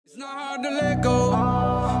It's not hard to let go,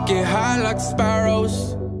 get high like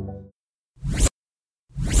sparrows. It's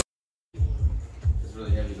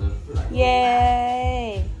really heavy though.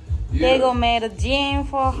 Yay! Diego made a gym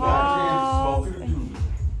for her.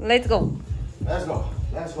 Let's go. Let's go.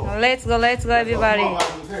 Let's go. Let's go, everybody.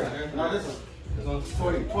 No, this one.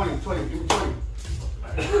 20. Give me 20.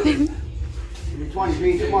 Give me 20,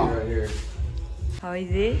 B. Come on. Right here. How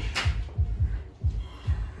is it?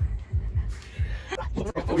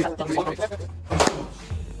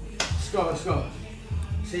 Let's go.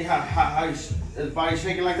 See how his body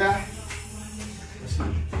shaking like that?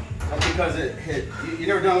 That's because it hit. You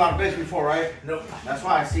never done a lot of bench before, right? Nope. That's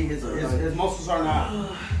why I see his muscles are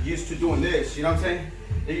not used to doing this. You know what I'm saying?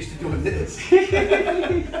 They're used to doing this. A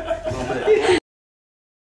little bit.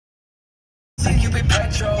 Think you be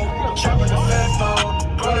petrol, chopping the fat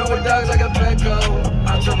phone, running with dogs like a Petco.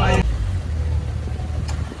 I'm trying my.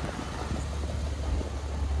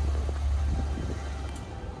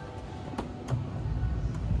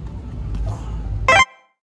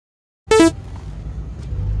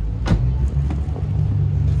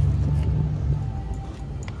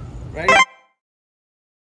 Ready?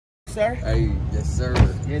 Sir? Hey, yes sir.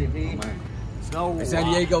 Get it, B. Snow. Hey, San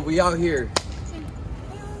Diego, we out here.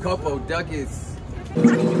 IAKOPO Ducqets.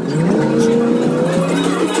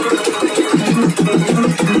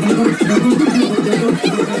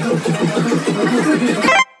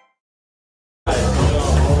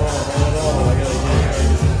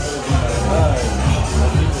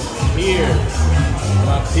 Here,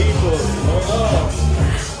 my people, hold on.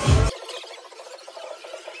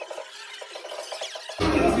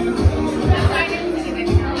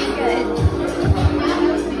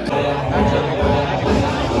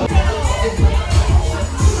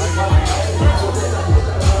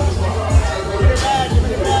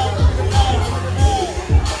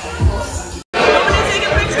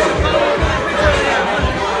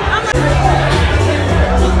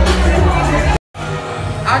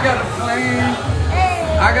 I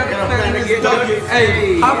got a plan in this Ducqets.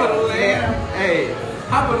 Hey, hop on the land. Hey,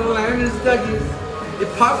 hop on the land in this Ducqets. It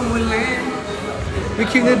poppin' with land. We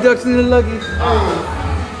keep the ducks in the luggage.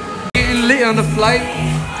 Getting lit on the flight.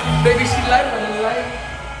 Baby, she like on the light.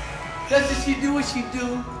 That's what she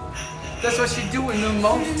do. That's what she doing the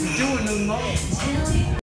most. Doing the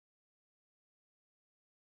most.